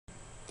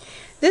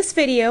This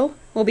video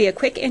will be a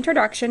quick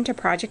introduction to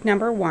project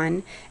number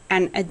 1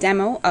 and a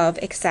demo of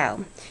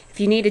Excel. If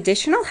you need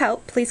additional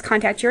help, please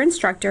contact your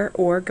instructor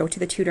or go to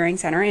the tutoring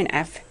center in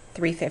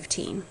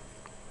F315.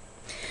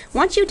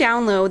 Once you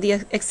download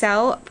the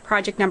Excel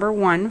project number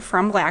 1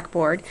 from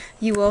Blackboard,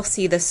 you will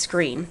see the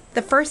screen.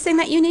 The first thing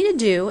that you need to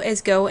do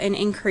is go and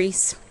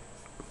increase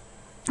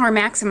or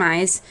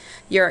maximize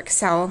your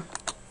Excel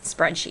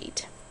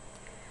spreadsheet.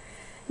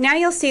 Now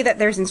you'll see that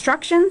there's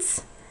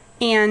instructions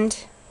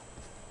and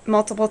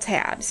multiple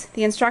tabs.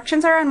 The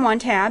instructions are on one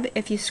tab.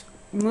 If you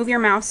move your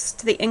mouse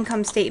to the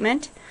income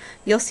statement,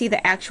 you'll see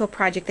the actual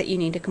project that you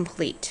need to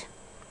complete.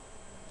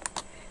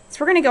 So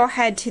we're going to go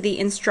ahead to the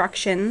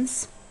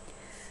instructions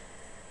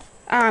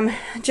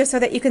just so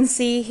that you can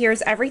see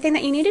here's everything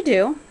that you need to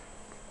do.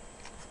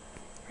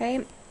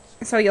 Okay,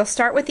 so you'll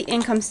start with the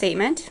income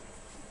statement,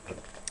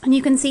 and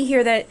you can see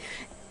here that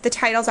the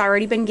title's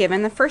already been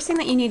given. The first thing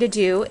that you need to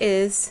do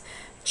is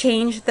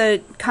change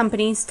the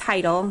company's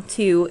title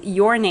to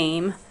your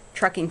name,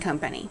 trucking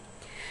company.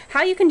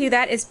 How you can do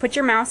that is put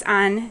your mouse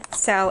on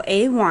cell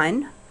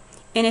A1,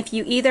 and if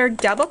you either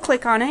double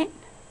click on it,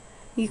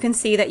 you can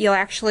see that you'll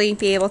actually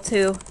be able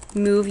to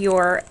move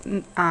your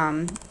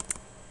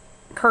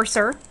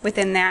cursor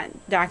within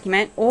that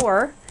document,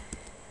 or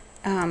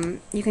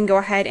you can go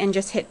ahead and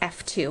just hit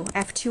F2.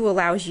 F2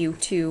 allows you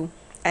to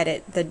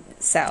edit the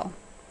cell.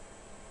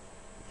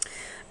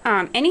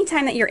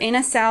 Anytime that you're in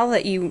a cell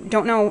that you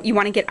don't know you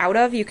want to get out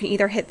of, you can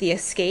either hit the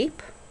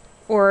escape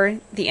or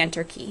the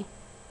enter key.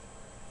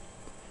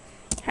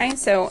 Okay,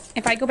 so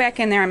if I go back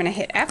in there, I'm going to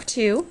hit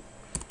F2.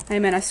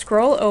 I'm going to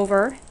scroll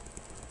over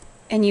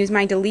and use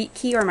my delete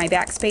key or my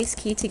backspace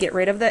key to get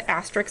rid of the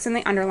asterisks and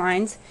the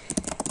underlines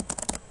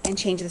and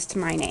change this to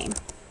my name.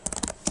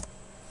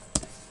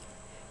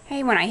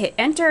 Okay, when I hit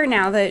enter,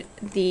 now that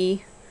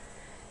the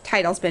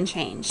title's been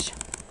changed.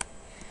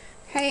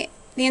 Okay.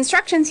 The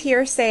instructions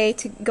here say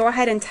to go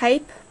ahead and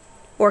type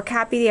or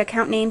copy the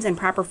account names in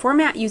proper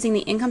format using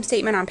the income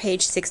statement on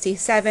page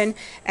 67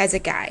 as a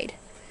guide.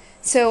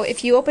 So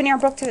if you open your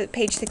book to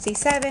page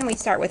 67, we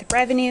start with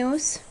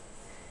revenues.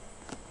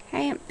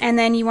 Okay, and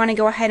then you want to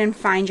go ahead and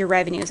find your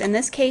revenues. In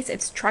this case,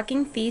 it's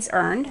trucking fees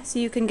earned, so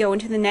you can go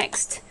into the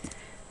next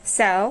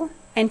cell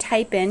and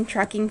type in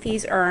trucking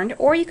fees earned,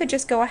 or you could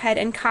just go ahead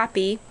and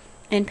copy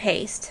and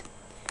paste.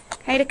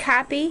 Okay, to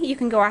copy, you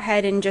can go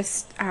ahead and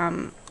just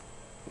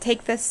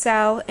take this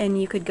cell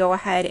and you could go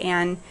ahead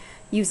and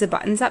use the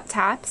buttons up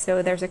top,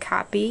 so there's a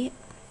copy,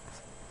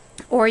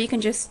 or you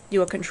can just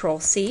do a Control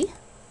C.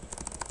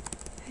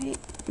 Okay,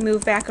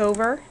 move back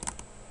over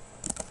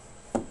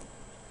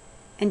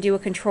and do a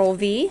Control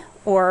V,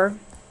 or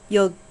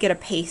you'll get a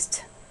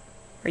paste,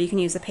 or you can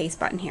use the paste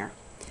button here.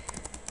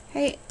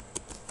 Okay,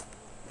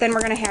 then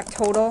we're going to have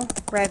total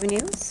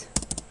revenues.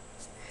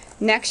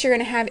 Next you're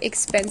going to have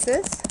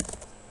expenses.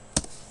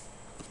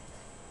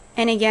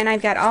 And again,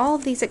 I've got all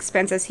of these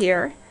expenses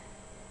here.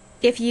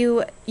 If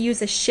you use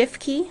the shift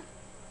key,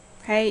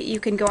 okay, you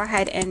can go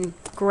ahead and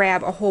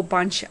grab a whole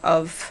bunch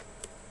of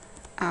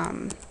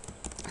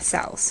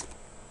cells.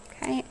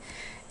 Okay,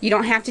 you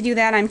don't have to do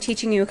that. I'm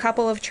teaching you a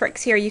couple of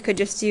tricks here. You could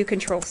just do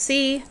Control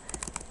C,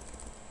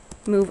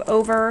 move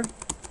over,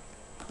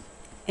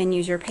 and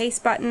use your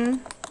paste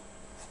button.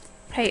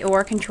 Okay,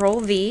 or Control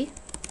V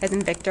as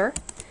in Victor.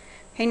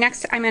 Okay,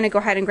 next I'm going to go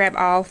ahead and grab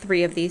all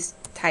three of these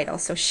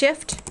titles. So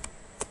Shift,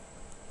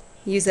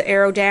 use the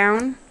arrow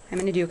down. I'm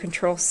going to do a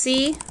Control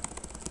C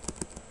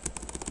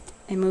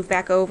and move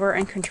back over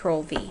and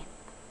Control V.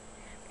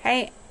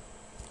 Okay,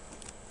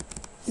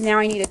 now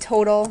I need a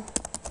total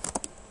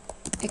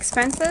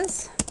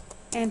expenses,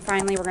 and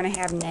finally we're going to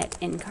have net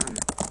income.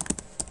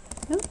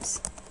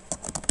 Oops.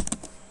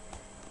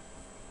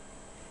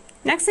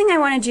 Next thing I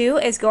want to do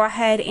is go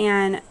ahead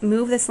and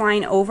move this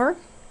line over.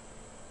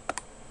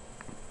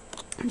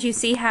 Do you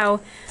see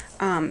how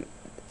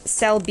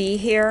cell B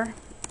here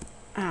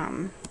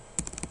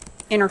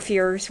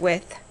interferes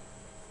with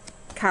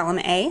column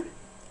A?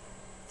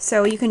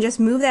 So you can just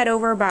move that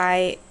over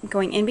by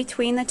going in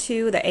between the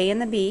two, the A and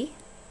the B,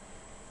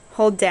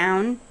 hold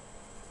down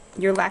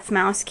your left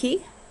mouse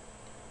key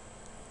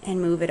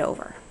and move it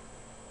over.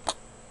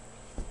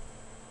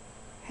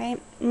 Okay,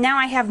 now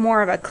I have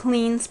more of a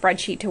clean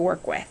spreadsheet to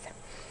work with.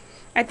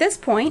 At this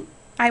point,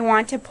 I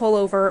want to pull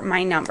over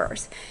my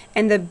numbers,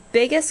 and the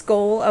biggest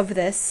goal of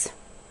this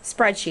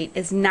spreadsheet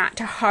is not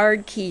to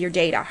hard key your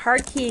data.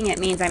 Hard keying it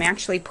means I'm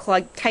actually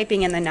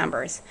typing in the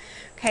numbers.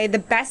 Okay, the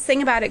best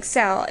thing about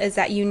Excel is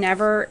that you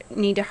never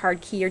need to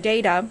hard key your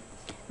data.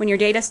 When your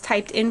data is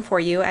typed in for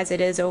you, as it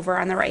is over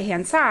on the right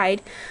hand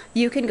side,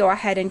 you can go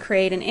ahead and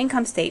create an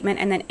income statement,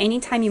 and then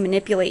anytime you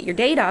manipulate your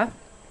data,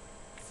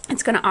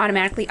 it's going to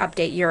automatically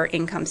update your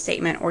income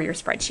statement or your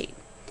spreadsheet.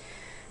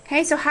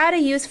 Okay, so how to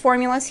use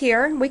formulas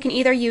here. We can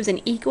either use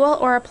an equal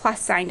or a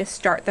plus sign to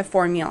start the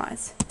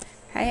formulas.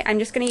 Okay, I'm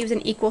just going to use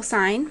an equal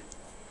sign,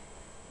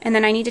 and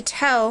then I need to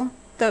tell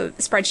the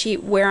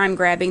spreadsheet where I'm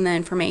grabbing the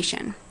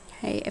information.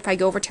 Okay, if I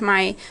go over to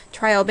my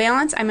trial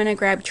balance, I'm going to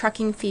grab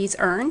trucking fees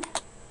earned.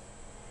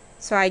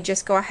 So I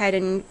just go ahead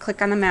and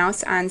click on the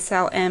mouse on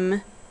cell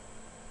M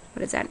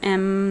what is that,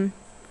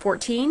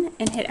 M14,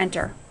 and hit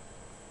enter.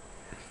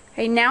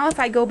 Okay, now if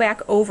I go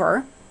back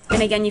over,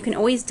 and again you can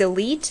always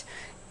delete,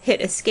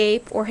 hit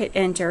escape, or hit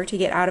enter to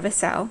get out of a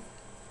cell.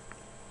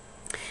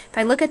 If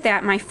I look at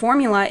that, my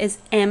formula is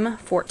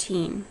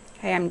M14.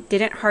 Okay, I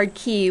didn't hard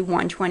key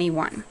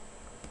 121.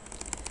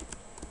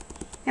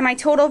 And my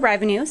total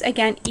revenues,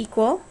 again,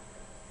 equal,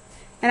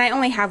 and I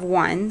only have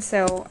one,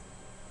 so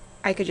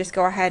I could just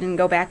go ahead and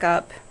go back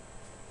up.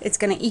 It's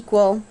going to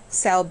equal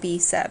cell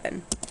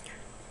B7.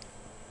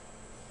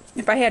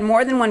 If I had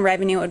more than one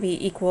revenue, it would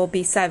be equal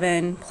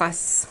B7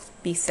 plus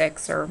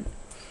B6 or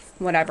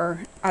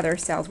whatever other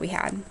cells we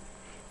had.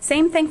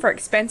 Same thing for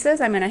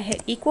expenses. I'm going to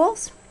hit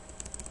equals.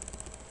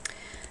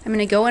 I'm going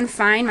to go and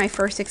find my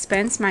first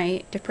expense,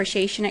 my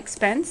depreciation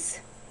expense.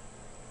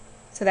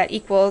 So that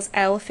equals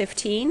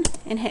L15,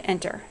 and hit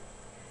enter.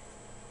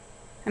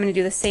 I'm going to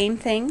do the same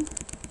thing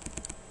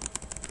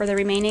for the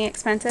remaining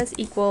expenses.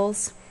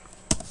 Equals,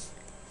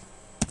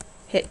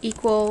 hit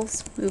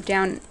equals, move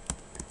down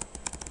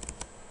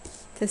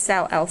to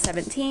cell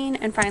L17,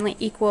 and finally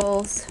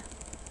equals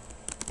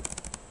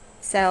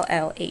cell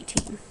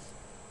L18.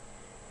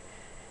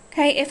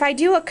 Okay, if I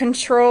do a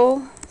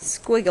control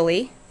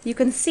squiggly, you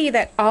can see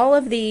that all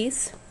of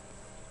these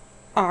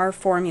are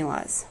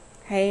formulas.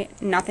 Okay,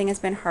 nothing has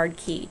been hard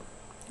keyed.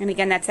 And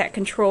again, that's that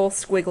control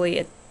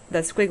squiggly. The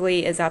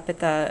squiggly is up at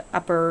the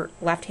upper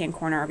left-hand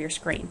corner of your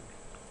screen.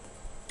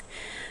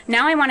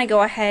 Now I want to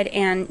go ahead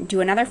and do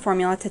another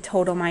formula to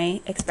total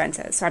my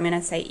expenses. So I'm going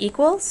to say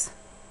equals.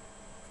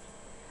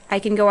 I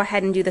can go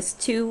ahead and do this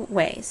two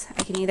ways.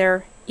 I can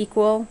either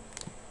equal,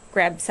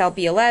 grab cell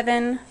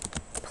B11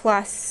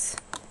 plus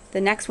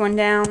the next one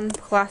down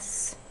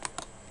plus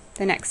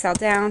the next cell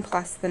down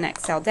plus the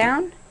next cell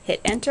down, hit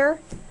enter,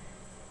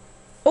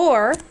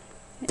 or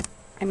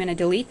I'm going to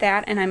delete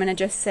that and I'm going to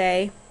just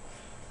say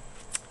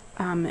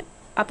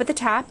up at the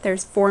top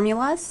there's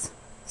formulas,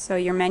 so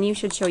your menu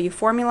should show you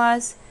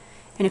formulas,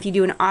 and if you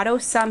do an auto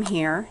sum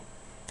here,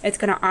 it's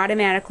going to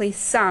automatically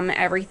sum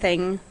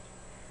everything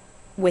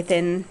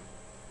within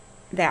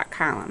that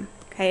column.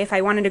 Okay, if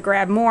I wanted to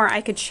grab more,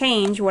 I could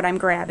change what I'm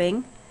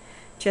grabbing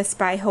just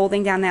by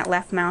holding down that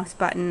left mouse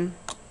button,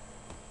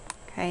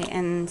 okay,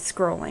 and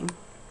scrolling.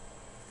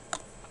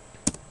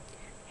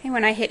 Okay,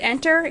 when I hit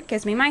enter, it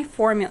gives me my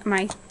formula,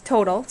 my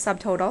total,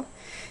 subtotal.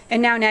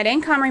 And now net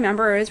income,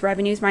 remember, is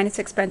revenues minus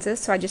expenses,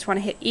 so I just want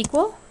to hit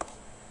equal,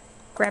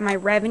 grab my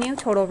revenue,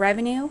 total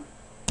revenue,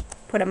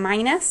 put a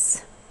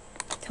minus,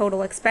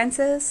 total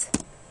expenses,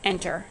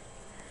 enter.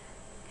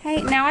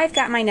 Okay, now I've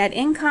got my net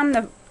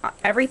income,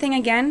 everything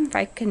again, if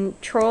I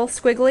control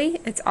squiggly,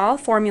 it's all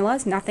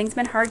formulas, nothing's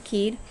been hard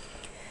keyed.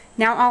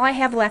 Now all I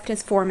have left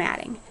is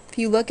formatting. If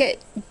you look at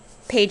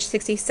page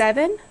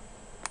 67,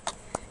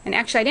 and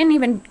actually I didn't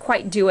even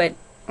quite do it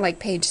like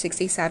page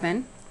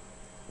 67.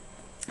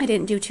 I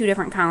didn't do two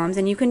different columns,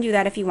 and you can do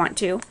that if you want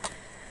to.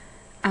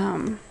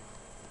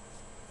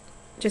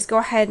 Just go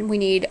ahead, we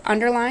need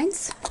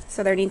underlines,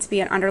 so there needs to be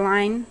an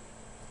underline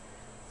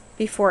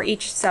before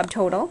each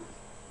subtotal.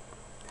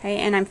 Okay,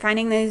 and I'm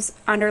finding these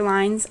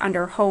underlines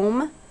under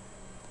home.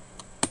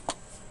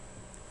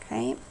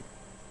 Okay.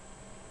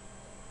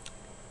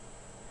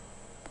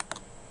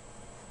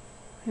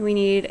 We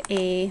need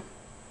a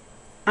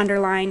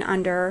underline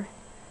under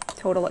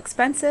total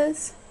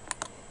expenses,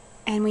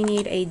 and we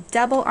need a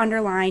double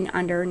underline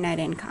under net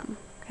income.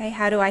 Okay,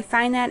 how do I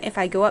find that? If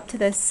I go up to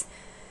this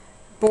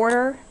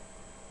border,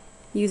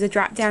 use a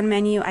drop down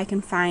menu, I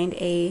can find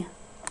a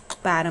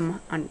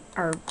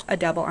or a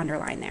double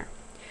underline there.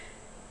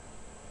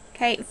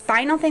 Okay,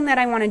 final thing that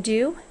I want to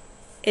do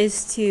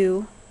is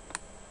to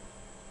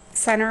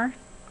center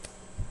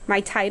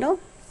my title.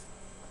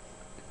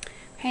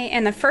 Okay,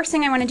 and the first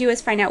thing I want to do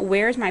is find out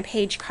where's my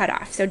page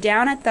cutoff. So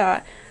down at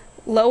the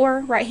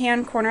lower right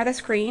hand corner of the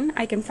screen,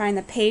 I can find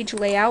the page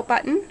layout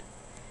button,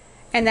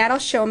 and that'll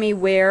show me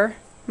where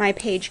my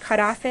page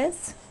cutoff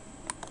is,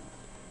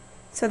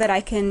 so that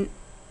I can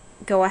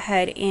go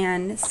ahead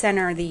and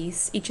center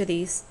each of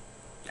these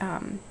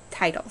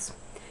titles.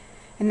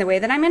 And the way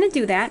that I'm going to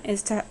do that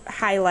is to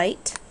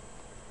highlight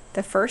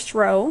the first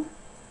row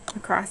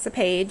across the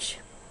page,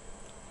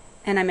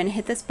 and I'm going to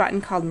hit this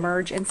button called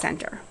Merge and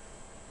Center.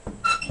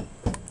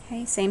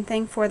 Okay, same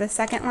thing for the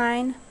second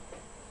line,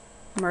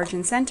 Merge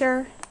and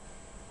Center,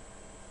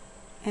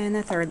 and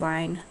the third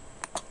line,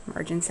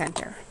 Merge and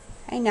Center.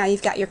 Okay, now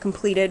you've got your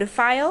completed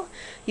file.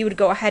 You would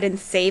go ahead and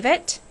save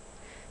it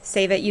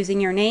using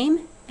your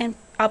name, and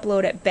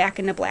upload it back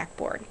into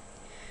Blackboard.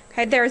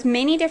 Okay, there's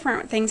many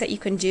different things that you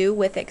can do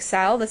with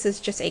Excel. This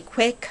is just a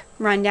quick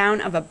rundown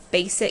of a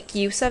basic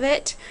use of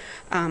it.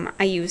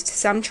 I used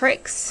some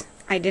tricks.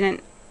 I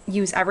didn't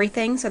use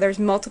everything, so there's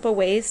multiple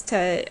ways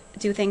to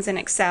do things in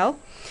Excel,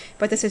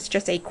 but this is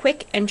just a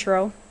quick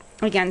intro.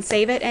 Again,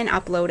 save it and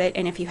upload it,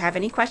 and if you have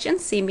any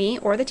questions, see me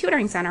or the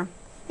Tutoring Center.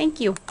 Thank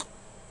you.